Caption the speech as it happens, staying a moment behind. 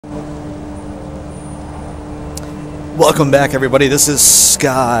Welcome back, everybody. This is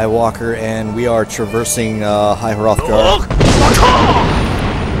Skywalker, and we are traversing High Hrothgar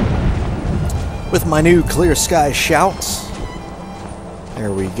with my new Clear Sky shout.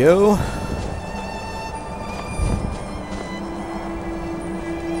 There we go.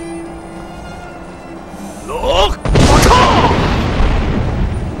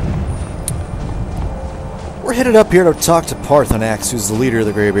 We're headed up here to talk to Paarthurnax, who's the leader of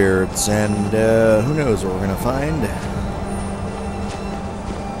the Greybeards, and who knows what we're going to find.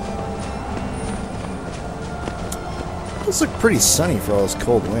 It's look pretty sunny for all this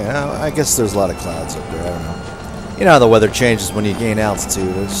cold wind. I guess there's a lot of clouds up there. I don't know. You know how the weather changes when you gain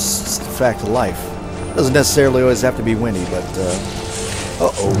altitude. It's just a fact of life. It doesn't necessarily always have to be windy, but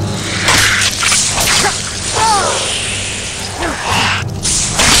uh-oh.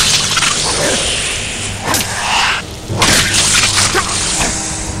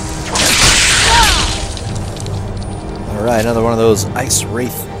 Alright, another one of those ice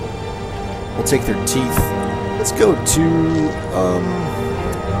wraith. We'll take their teeth. Let's go to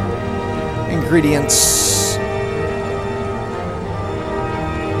ingredients.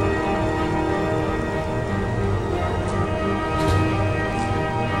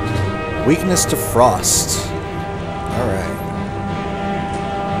 Weakness to frost. Alright.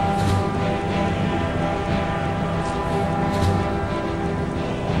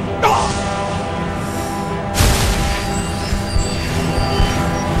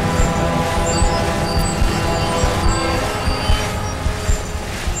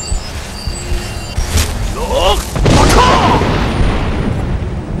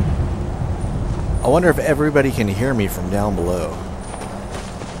 I wonder if everybody can hear me from down below.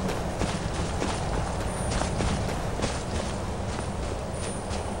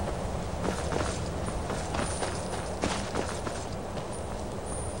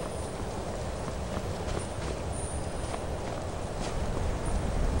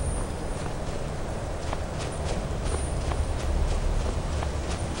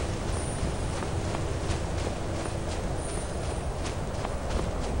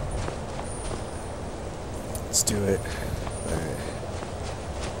 Let's do it. Alright.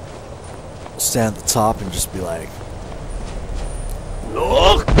 Stand at the top and just be like,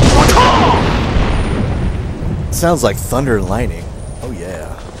 look! Sounds like thunder and lightning. Oh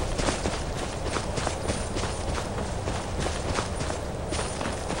yeah.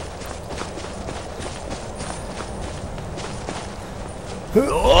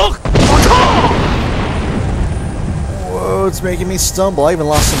 Look! Whoa, it's making me stumble. I even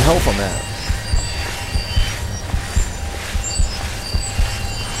lost some health on that.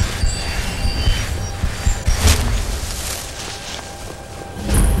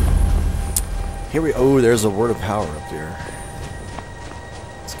 Here we oh, there's a word of power up there.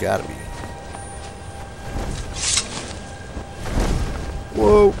 It's gotta be.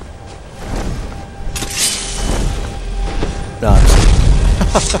 Whoa. No, I'm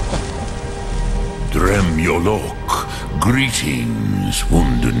just Drem Yolok, greetings,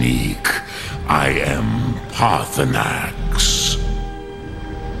 Wunderneek. I am Paarthurnax.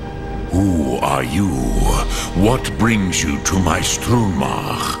 Who are you? What brings you to my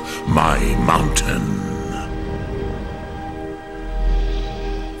Strulmach, my mountain?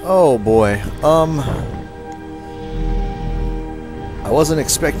 Oh boy. I wasn't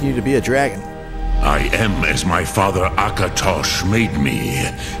expecting you to be a dragon. I am as my father Akatosh made me,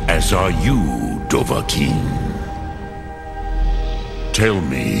 as are you, Dovahkiin. Tell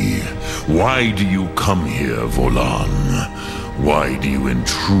me, why do you come here, Volan? Why do you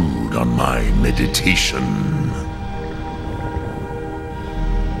intrude on my meditation?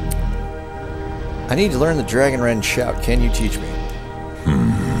 I need to learn the Dragonrend shout. Can you teach me?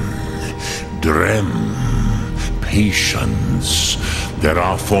 Drem. Patience. There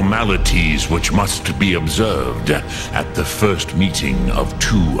are formalities which must be observed at the first meeting of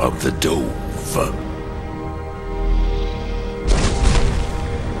two of the Dove.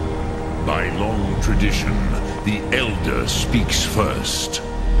 By long tradition, the Elder speaks first.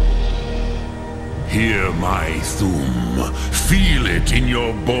 Hear my Thum. Feel it in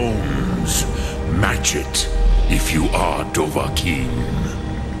your bones. Match it if you are Dovahkiin.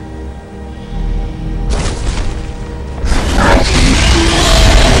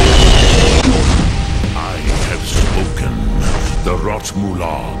 I have spoken. The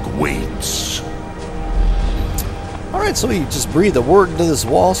Rotmulag waits. Alright, so we just breathe the word into this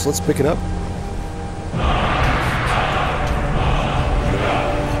wall, so let's pick it up.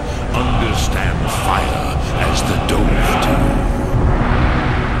 Understand fire as the Dove do.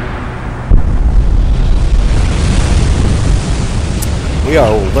 We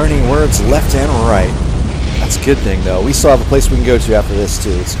are learning words left and right. That's a good thing, though. We still have a place we can go to after this, too.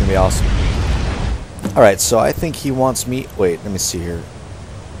 It's going to be awesome. Alright, so I think he wants me... Wait, let me see here.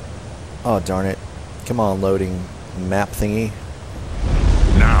 Oh, darn it. Come on, loading map thingy.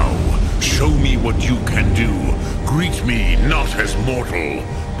 Now, show me what you can do. Greet me not as mortal,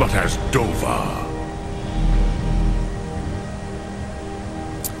 but as Dova.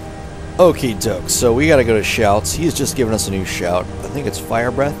 Okie doke, so we gotta go to shouts. He's just given us a new shout. I think it's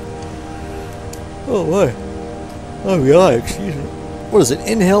fire breath. Oh, what? Oh, yeah, excuse me. What is it?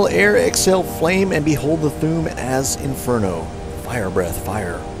 Inhale air, exhale flame, and behold the Thu'um as inferno. Fire breath,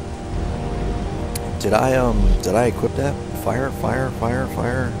 fire. Did I equip that? Fire, fire, fire,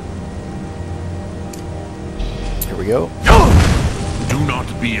 fire. Here we go. Do not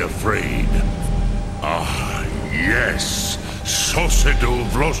be afraid. Ah, yes. Sosedo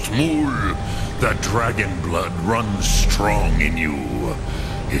Vlostmul. The dragon blood runs strong in you.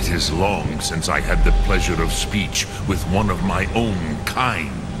 It is long since I had the pleasure of speech with one of my own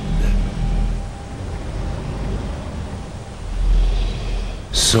kind.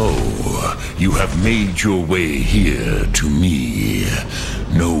 So, you have made your way here to me.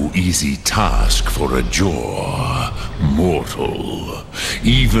 No easy task for a Jor, mortal.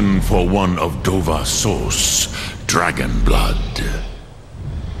 Even for one of Dova Sos, dragon blood.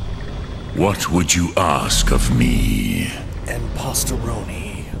 What would you ask of me? And Pastoroni.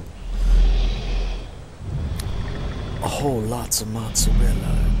 A whole lots of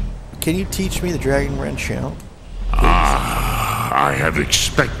mozzarella. Can you teach me the Dragon Ren shout? Ah, I have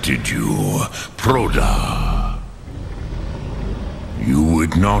expected you, Proda. You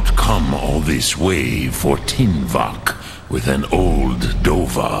would not come all this way for Tinvak with an old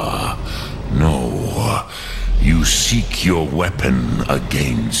Dova. No, you seek your weapon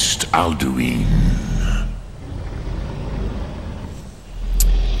against Alduin.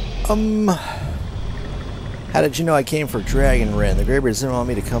 How did you know I came for Dragon Ren? The Greybeards didn't want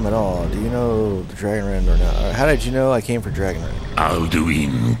me to come at all. Do you know the Dragon Ren or not? How did you know I came for Dragon Ren?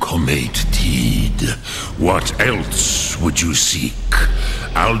 Alduin Comate Teed. What else would you seek?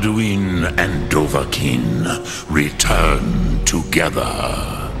 Alduin and Dovahkiin return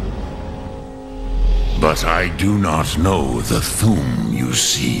together. But I do not know the Thu'um you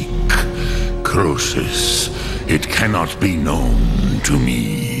seek. Croesus, it cannot be known to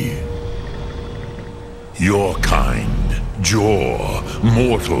me. Your kind, Jor,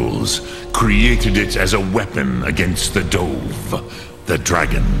 mortals, created it as a weapon against the Dove, the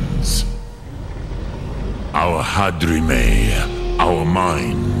dragons. Our Hadrime, our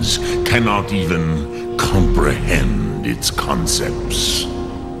minds, cannot even comprehend its concepts.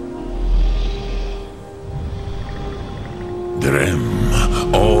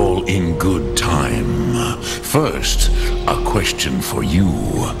 Drem, all in good time. First, a question for you.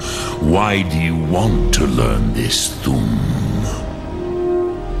 Why do you want to learn this Thu'um?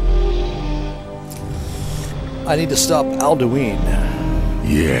 I need to stop Alduin.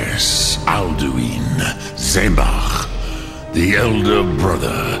 Yes, Alduin, Zemach, the elder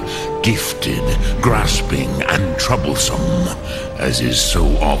brother, gifted, grasping, and troublesome, as is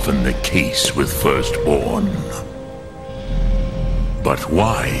so often the case with Firstborn. But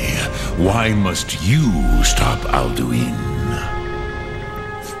why? Why must you stop Alduin?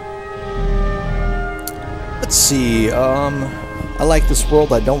 Let's see, I like this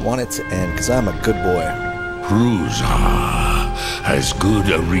world. I don't want it to end, because I'm a good boy. Prusa, as good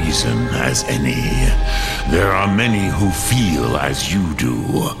a reason as any. There are many who feel as you do,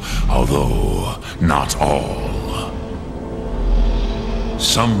 although not all.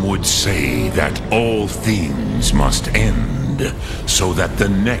 Some would say that all things must end, so that the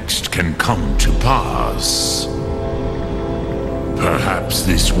next can come to pass. Perhaps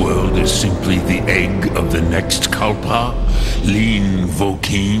this world is simply the egg of the next Kalpa, Lin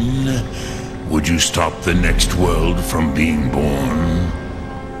Vo'Keen. Would you stop the next world from being born?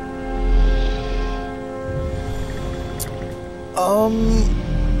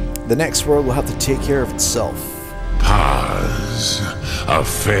 The next world will have to take care of itself. Paz, a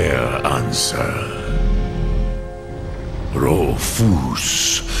fair answer.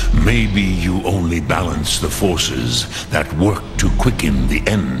 Rofus, maybe you only balance the forces that work to quicken the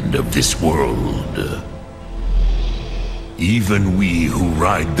end of this world. Even we who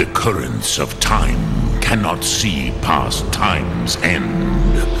ride the currents of time cannot see past time's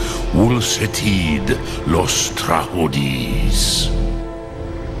end. Wulsetid los Trahodis.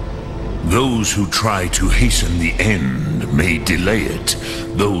 Those who try to hasten the end may delay it.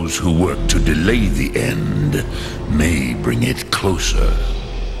 Those who work to delay the end may bring it closer.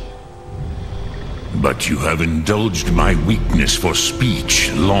 But you have indulged my weakness for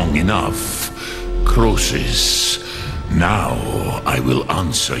speech long enough. Croesus, now I will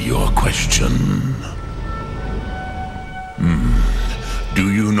answer your question. Do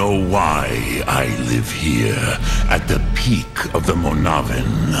you know why I live here at the peak of the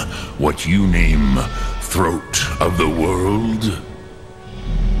Monavin, what you name Throat of the World?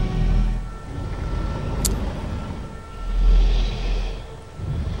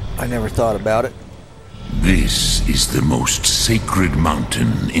 I never thought about it. This is the most sacred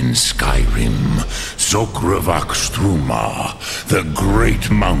mountain in Skyrim, Zokravak Struma, the great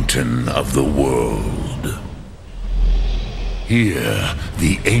mountain of the world. Here,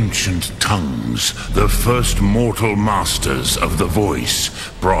 the ancient tongues, the first mortal masters of the voice,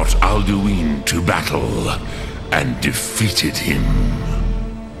 brought Alduin to battle and defeated him.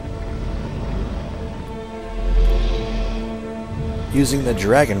 Using the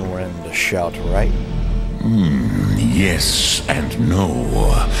Dragon Rend shout, right? Yes and no.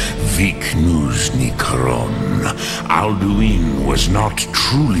 Viknuz Nikaron. Alduin was not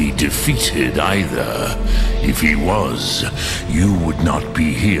truly defeated either. If he was, you would not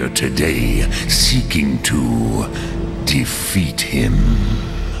be here today seeking to defeat him.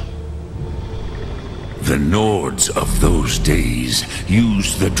 The Nords of those days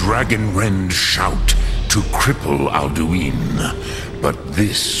used the Dragon Rend shout to cripple Alduin, but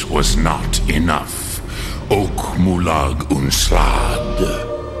this was not enough. Ok Mulag Unslad.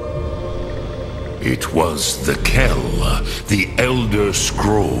 It was the Kell, the Elder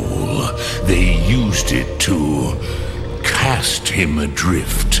Scroll. They used it to cast him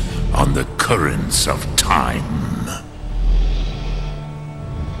adrift on the currents of time.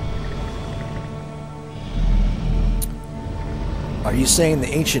 Are you saying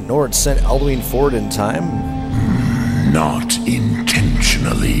the ancient Nords sent Alduin forward in time? Not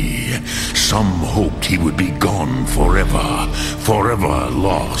intentionally. Some hoped he would be gone forever, forever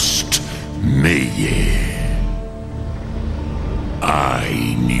lost. Meye.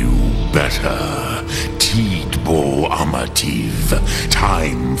 I knew better. Tidbo Amativ.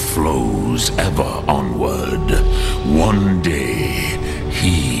 Time flows ever onward. One day,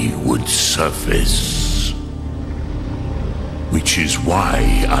 he would surface. Which is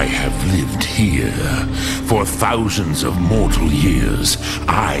why I have lived here. For thousands of mortal years,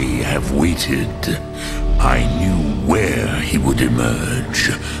 I have waited. I knew where he would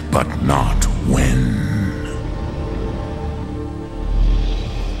emerge, but not when.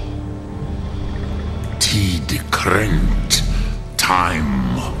 Tid Krent.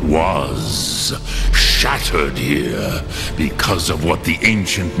 Time was shattered here because of what the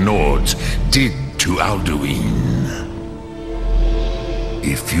ancient Nords did to Alduin.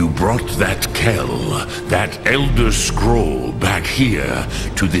 If you brought that Kell, that Elder Scroll back here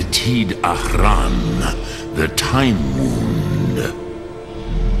to the Tid Ahran, the Time Wound,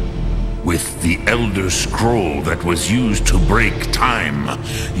 with the Elder Scroll that was used to break time,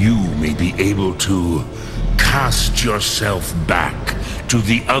 you may be able to cast yourself back to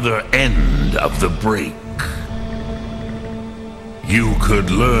the other end of the break. You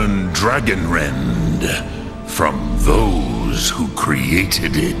could learn Dragon Rend from those who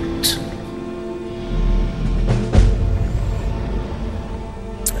created it.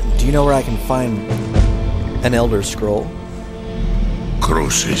 Do you know where I can find an Elder Scroll?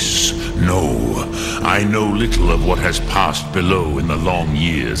 Croesus, no. I know little of what has passed below in the long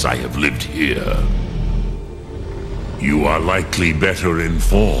years I have lived here. You are likely better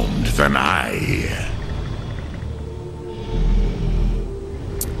informed than I.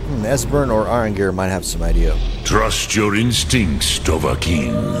 Esbern or Arangir might have some idea. Trust your instincts,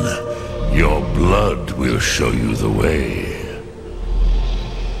 Dovahkiin. Your blood will show you the way.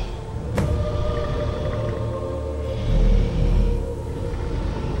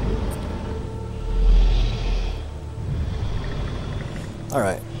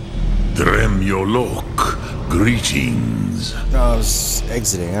 Alright. Drem Yolok, greetings. No, I was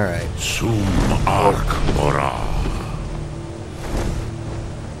exiting, alright. Sum Ark Bora.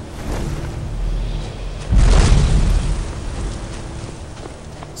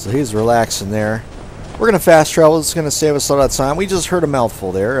 So he's relaxing there. We're going to fast travel. It's going to save us a lot of time. We just heard a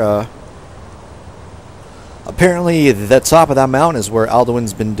mouthful there. Apparently, the top of that mountain is where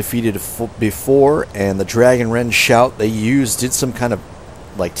Alduin's been defeated before, and the Dragon Rend shout they used did some kind of,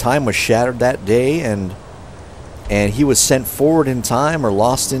 like, time was shattered that day, and he was sent forward in time or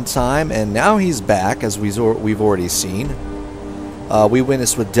lost in time, and now he's back, as we've already seen. We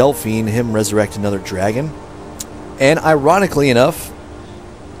witnessed with Delphine him resurrect another dragon, and ironically enough,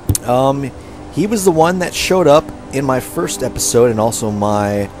 he was the one that showed up in my first episode and also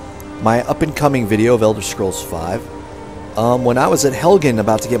my up-and-coming video of Elder Scrolls V when I was at Helgen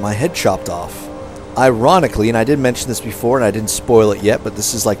about to get my head chopped off. ironically, and I did mention this before and I didn't spoil it yet, but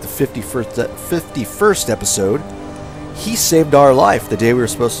this is like the 51st episode, he saved our life the day we were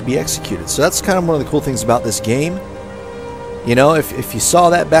supposed to be executed. So that's kind of one of the cool things about this game. You know, if you saw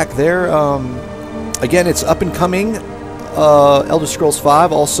that back there, again, it's up and coming, Elder Scrolls V,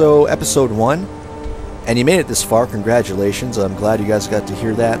 also Episode 1, and you made it this far. Congratulations. I'm glad you guys got to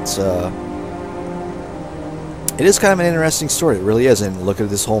hear that. It is kind of an interesting story. It really is. And look at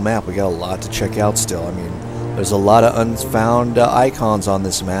this whole map. We got a lot to check out still. I mean, there's a lot of unfound icons on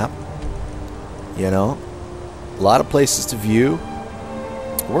this map. You know, a lot of places to view.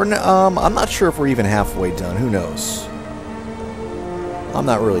 I'm not sure if we're even halfway done. Who knows? I'm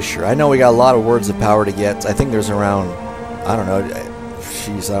not really sure. I know we got a lot of words of power to get. I think there's around, I don't know.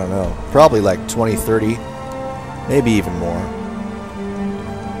 Jeez, I don't know. Probably like 20, 30, maybe even more.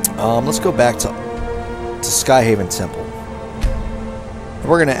 Let's go back to Skyhaven Temple.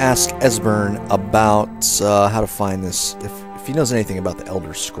 We're going to ask Esbern about how to find this, if he knows anything about the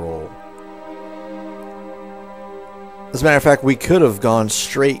Elder Scroll. As a matter of fact, we could have gone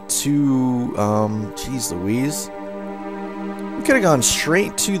straight to, geez Louise. We could have gone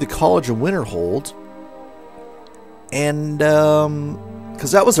straight to the College of Winterhold. And,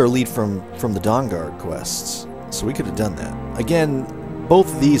 because that was our lead from the Dawnguard quests. So we could have done that. Again,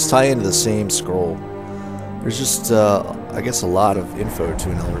 both of these tie into the same scroll. There's just, I guess, a lot of info to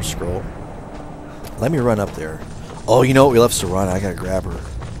an Elder Scroll. Let me run up there. Oh, you know what? We left Serana. I gotta grab her.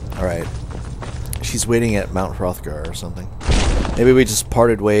 Alright. She's waiting at Mount Hrothgar or something. Maybe we just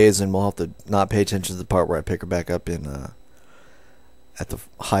parted ways and we'll have to not pay attention to the part where I pick her back up in, at the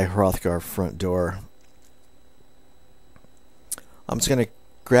High Hrothgar front door. I'm just gonna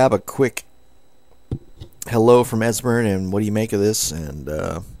grab a quick hello from Esbern and what do you make of this, and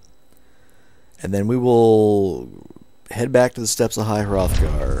then we will head back to the steps of High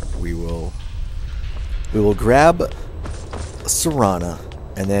Hrothgar. We will grab Serana,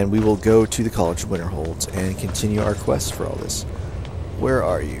 and then we will go to the College of Winterhold and continue our quest for all this. Where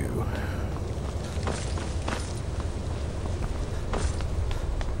are you?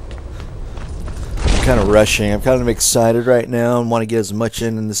 I'm kind of rushing. I'm kind of excited right now and want to get as much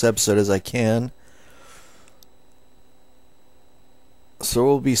in this episode as I can. So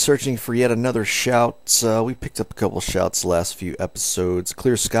we'll be searching for yet another shout. We picked up a couple shouts the last few episodes.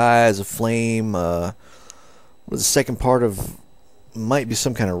 Clear Skies, A Flame. Was the second part of, might be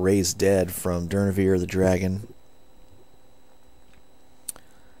some kind of Raised Dead from Durnevere the Dragon.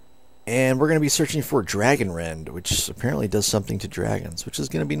 And we're going to be searching for Dragonrend, which apparently does something to dragons, which is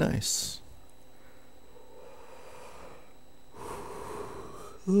going to be nice.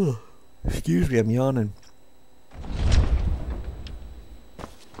 Excuse me, I'm yawning.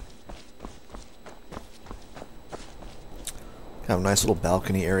 Kind of a nice little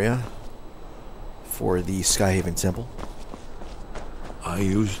balcony area for the Skyhaven Temple. I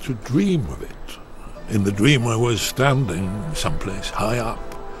used to dream of it. In the dream I was standing someplace high up,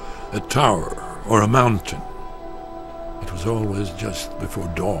 a tower or a mountain. It was always just before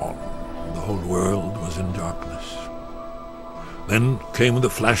dawn. The whole world was in darkness. Then came the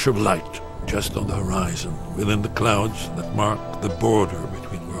flash of light, just on the horizon, within the clouds that mark the border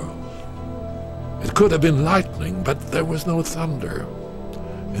between worlds. It could have been lightning, but there was no thunder.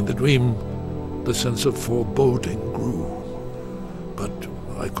 In the dream, the sense of foreboding grew, but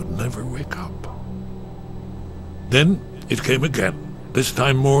I could never wake up. Then it came again, this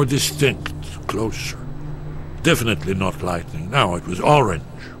time more distinct, closer. Definitely not lightning. Now it was orange,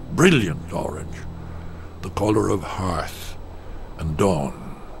 brilliant orange, the color of hearth and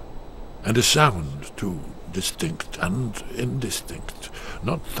dawn, and a sound too, distinct and indistinct.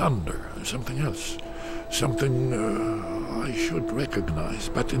 Not thunder, something else, something I should recognize,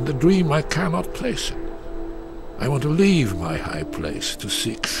 but in the dream I cannot place it. I want to leave my high place to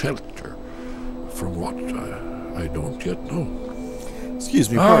seek shelter from what I don't yet know.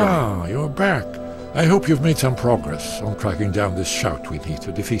 Excuse me, pardon me. You're back. I hope you've made some progress on tracking down this shout we need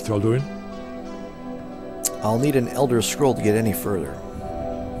to defeat Alduin. I'll need an Elder Scroll to get any further.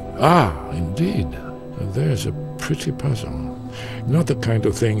 Indeed. There's a pretty puzzle. Not the kind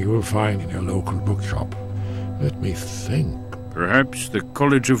of thing you will find in your local bookshop. Let me think. Perhaps the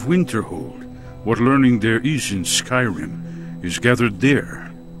College of Winterhold. What learning there is in Skyrim is gathered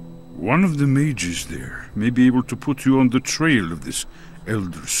there. One of the mages there may be able to put you on the trail of this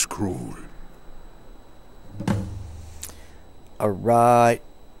Elder Scroll. Alright.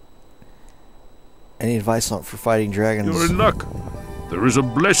 Any advice for fighting dragons? You're in luck. There is a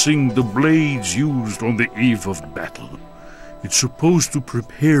blessing the blades used on the eve of battle. It's supposed to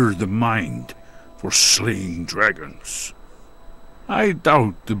prepare the mind for slaying dragons. I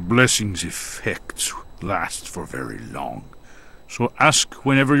doubt the blessing's effects last for very long. So ask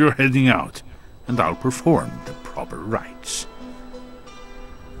whenever you're heading out, and I'll perform the proper rites.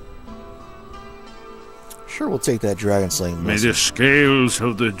 Sure, we'll take that dragon slaying May blessing. the scales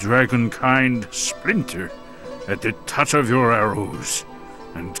of the dragon kind splinter at the touch of your arrows,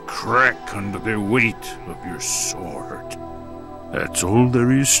 and crack under the weight of your sword. That's all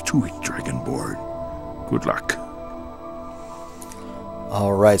there is to it, Dragonborn. Good luck.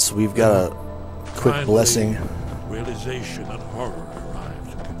 Alright, so we've got a quick Finally, blessing. Realization and horror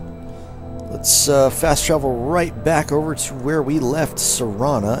arrived. Let's fast travel right back over to where we left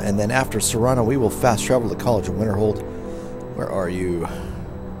Serana, and then after Serana we will fast travel to College of Winterhold. Where are you?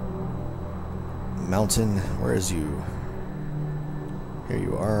 Mountain, where is you? Here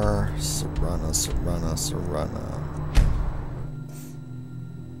you are. Serana, Serana, Serana.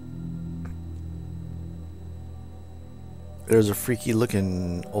 There's a freaky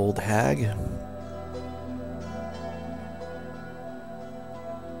looking old hag.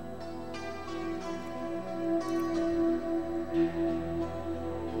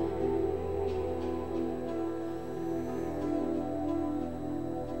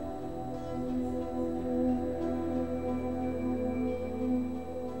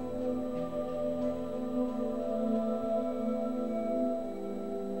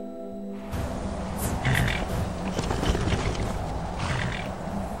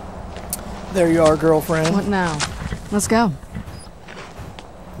 There you are, girlfriend. What now? Let's go.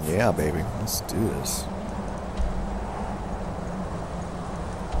 Yeah, baby. Let's do this.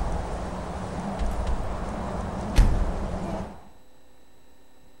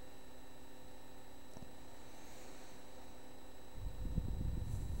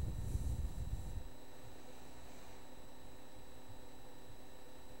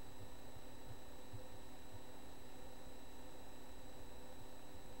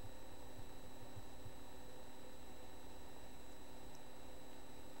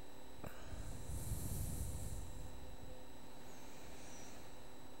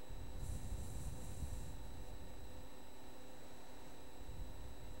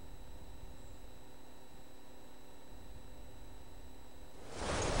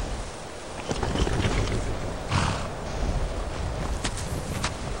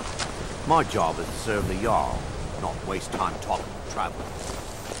 My job is to serve the Jarl, not waste time talking to travelers.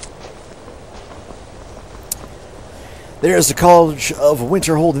 There's the College of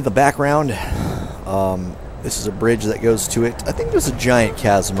Winterhold in the background. This is a bridge that goes to it. I think there's a giant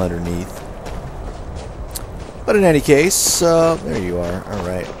chasm underneath. But in any case, there you are.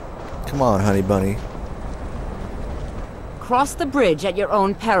 Alright. Come on, honey bunny. Cross the bridge at your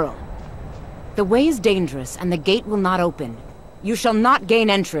own peril. The way is dangerous, and the gate will not open. You shall not gain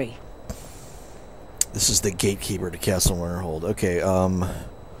entry. This is the gatekeeper to Castle Winterhold. Okay,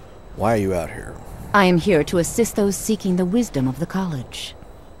 why are you out here? I am here to assist those seeking the wisdom of the college.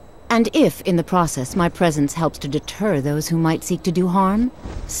 And if, in the process, my presence helps to deter those who might seek to do harm,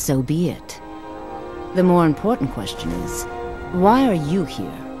 so be it. The more important question is, why are you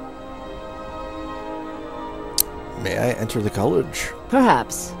here? May I enter the college?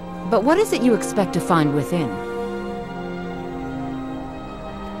 Perhaps. But what is it you expect to find within?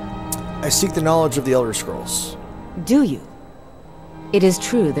 I seek the knowledge of the Elder Scrolls. Do you? It is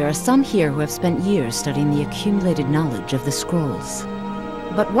true there are some here who have spent years studying the accumulated knowledge of the scrolls.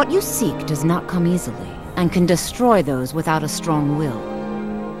 But what you seek does not come easily, and can destroy those without a strong will.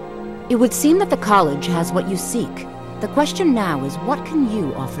 It would seem that the college has what you seek. The question now is, what can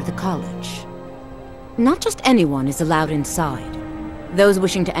you offer the college? Not just anyone is allowed inside. Those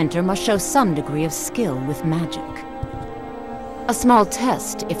wishing to enter must show some degree of skill with magic. A small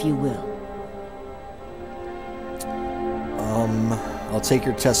test, if you will. I'll take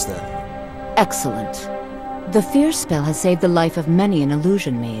your test then. Excellent. The fear spell has saved the life of many an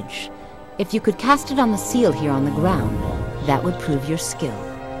illusion mage. If you could cast it on the seal here on the ground, that would prove your skill.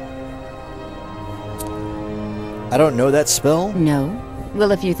 I don't know that spell. No?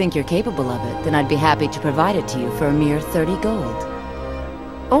 Well, if you think you're capable of it, then I'd be happy to provide it to you for a mere 30 gold.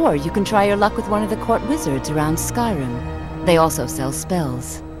 Or you can try your luck with one of the court wizards around Skyrim. They also sell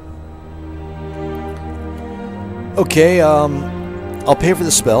spells. Okay, I'll pay for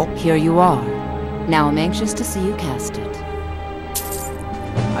the spell. Here you are. Now I'm anxious to see you cast it.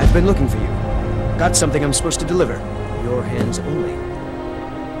 I've been looking for you. Got something I'm supposed to deliver. Your hands only.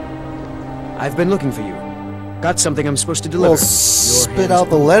 I've been looking for you. Got something I'm supposed to deliver. Well, Your spit hands out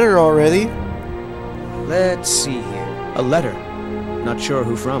the only. letter already. Let's see here. A letter. Not sure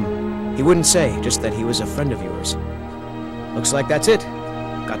who from. He wouldn't say, just that he was a friend of yours. Looks like that's it.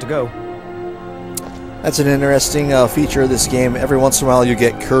 Got to go. That's an interesting feature of this game. Every once in a while you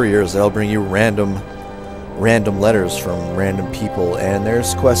get couriers that'll bring you random letters from random people, and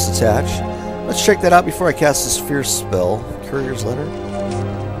there's quests attached. Let's check that out before I cast this fierce spell. Courier's letter.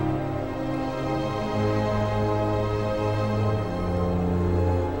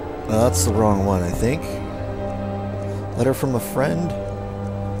 That's the wrong one, I think. Letter from a friend?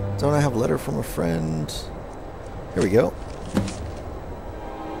 Don't I have letter from a friend? Here we go.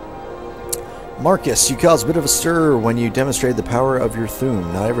 Marcus, you caused a bit of a stir when you demonstrated the power of your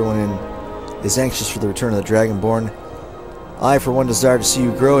Thu'um. Not everyone is anxious for the return of the Dragonborn. I, for one, desire to see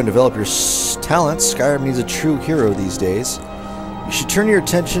you grow and develop your talents. Skyrim needs a true hero these days. You should turn your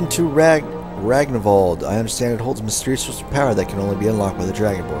attention to Ragnvald. I understand it holds a mysterious power that can only be unlocked by the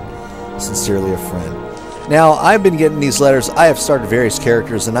Dragonborn. Sincerely, a friend. Now, I've been getting these letters. I have started various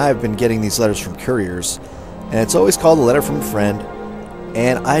characters, and I've been getting these letters from couriers. And it's always called a letter from a friend.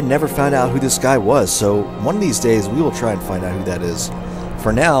 And I never found out who this guy was, so one of these days we will try and find out who that is.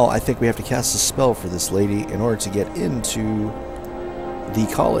 For now, I think we have to cast a spell for this lady in order to get into the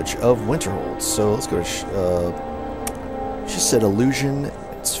College of Winterhold. So let's go to... she said illusion,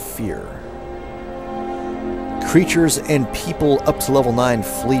 it's fear. Creatures and people up to level 9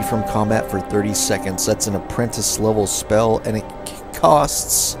 flee from combat for 30 seconds. That's an apprentice level spell, and it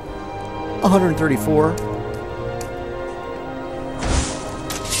costs 134.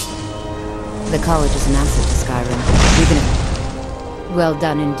 The college is an asset to Skyrim, even if... Well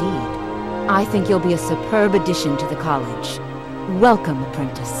done indeed. I think you'll be a superb addition to the college. Welcome,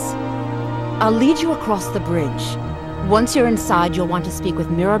 apprentice. I'll lead you across the bridge. Once you're inside, you'll want to speak with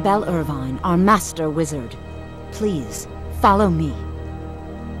Mirabelle Irvine, our master wizard. Please, follow me.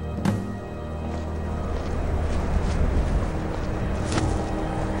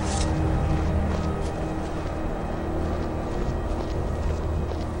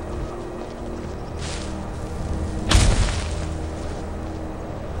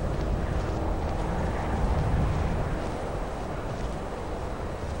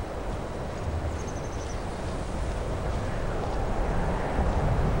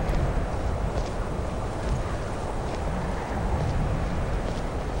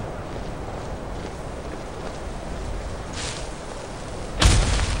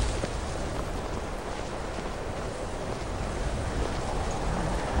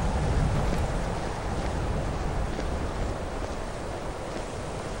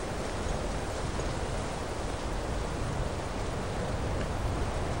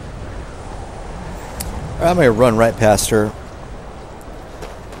 I'm gonna run right past her.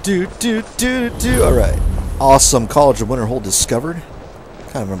 Alright. Awesome. College of Winterhold discovered.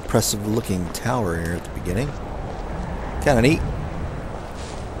 Kind of impressive looking tower here at the beginning. Kind of neat.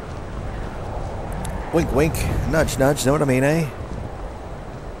 Wink wink. Nudge nudge. Know what I mean, eh?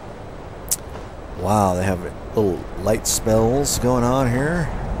 Wow, they have little light spells going on here.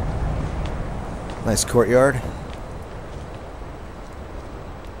 Nice courtyard.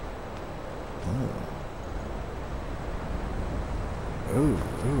 Ooh,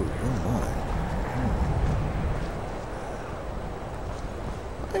 oh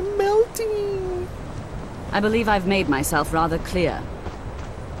my. I'm melting. I believe I've made myself rather clear.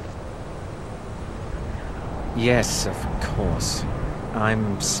 Yes, of course.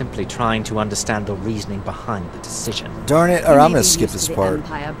 I'm simply trying to understand the reasoning behind the decision. Darn it, or I'm going to skip this part.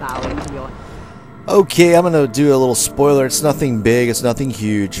 Okay, I'm going to do a little spoiler. It's nothing big, it's nothing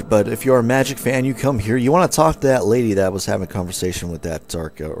huge, but if you're a Magic fan, you come here. You want to talk to that lady that was having a conversation with that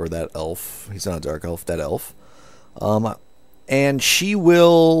dark, or that elf. He's not a dark elf, that elf. And she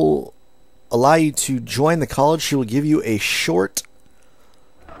will allow you to join the college. She will give you a short,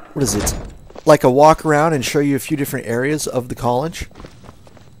 what is it, like a walk around and show you a few different areas of the college.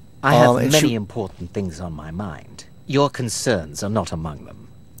 I have many important things on my mind. Your concerns are not among them.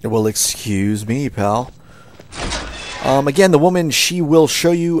 Well, excuse me, pal. Again, the woman, she will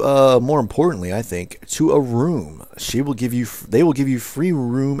show you, more importantly, I think, to a room. She will give you, they will give you free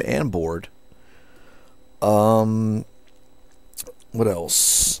room and board. What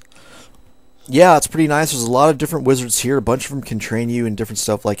else? Yeah, it's pretty nice. There's a lot of different wizards here. A bunch of them can train you in different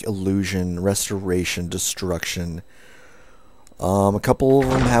stuff like illusion, restoration, destruction. A couple of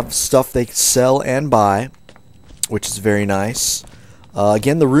them have stuff they sell and buy, which is very nice.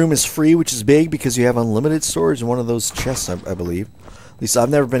 Again, the room is free, which is big because you have unlimited storage in one of those chests, I believe. At least I've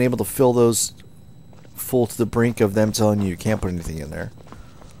never been able to fill those full to the brink of them telling you can't put anything in there.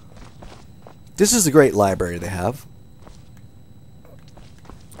 This is a great library they have.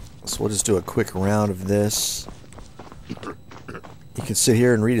 So we'll just do a quick round of this. You can sit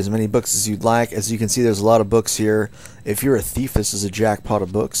here and read as many books as you'd like. As you can see, there's a lot of books here. If you're a thief, this is a jackpot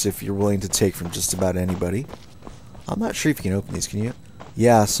of books if you're willing to take from just about anybody. I'm not sure if you can open these, can you?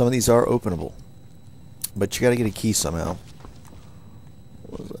 Yeah, some of these are openable. But you gotta get a key somehow.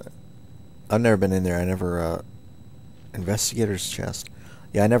 What was that? I've never been in there. I never, investigator's chest.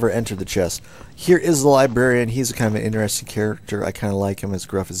 Yeah, I never entered the chest. Here is the librarian. He's a kind of an interesting character. I kind of like him, as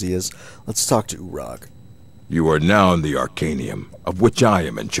gruff as he is. Let's talk to Urag. You are now in the Arcanium, of which I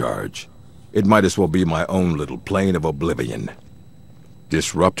am in charge. It might as well be my own little plane of oblivion.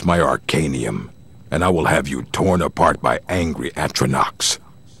 Disrupt my Arcanium, and I will have you torn apart by angry Atronachs.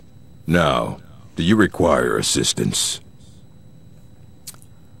 Now, do you require assistance?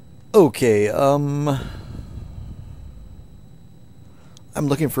 Okay, I'm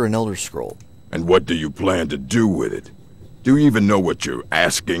looking for an Elder Scroll. And what do you plan to do with it? Do you even know what you're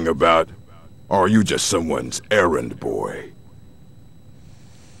asking about? Or are you just someone's errand boy?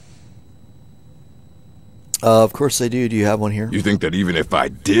 Of course I do. Do you have one here? You think that even if I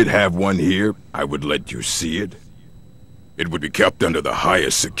did have one here, I would let you see it? It would be kept under the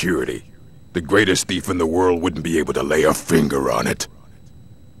highest security. The greatest thief in the world wouldn't be able to lay a finger on it.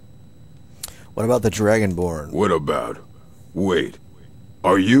 What about the Dragonborn? What about? Wait.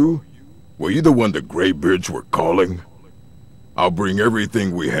 Were you the one the Greybeards were calling? I'll bring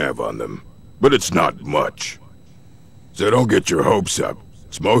everything we have on them, but it's not much. So don't get your hopes up.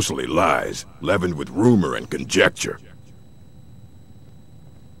 It's mostly lies, leavened with rumor and conjecture.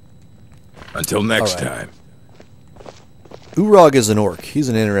 Until next time. Urag is an orc. He's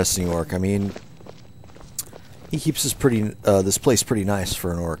an interesting orc. I mean, he keeps this place pretty nice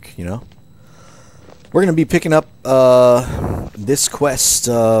for an orc, you know? We're going to be picking up this quest,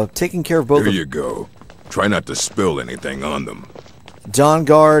 taking care of both. Here you go. Try not to spill anything on them.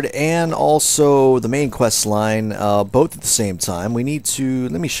 Dawnguard and also the main quest line, both at the same time. We need to...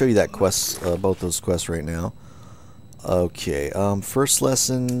 Let me show you that quest, both those quests right now. Okay, first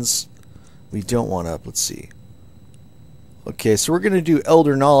lessons... We don't want to... Let's see. Okay, so we're going to do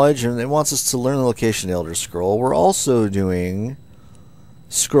Elder Knowledge, and it wants us to learn the location of the Elder Scroll. We're also doing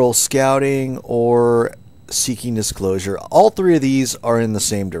Scroll Scouting or Seeking Disclosure. All three of these are in the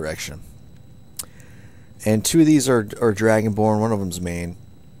same direction. And two of these are Dragonborn, one of them's main.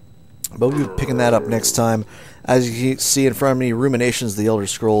 But we'll be picking that up next time. As you can see in front of me, Ruminations of the Elder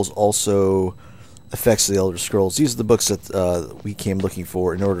Scrolls, also Effects of the Elder Scrolls. These are the books that we came looking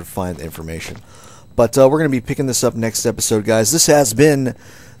for in order to find the information. But we're going to be picking this up next episode, guys. This has been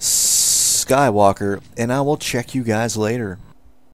Skywalker, and I will check you guys later.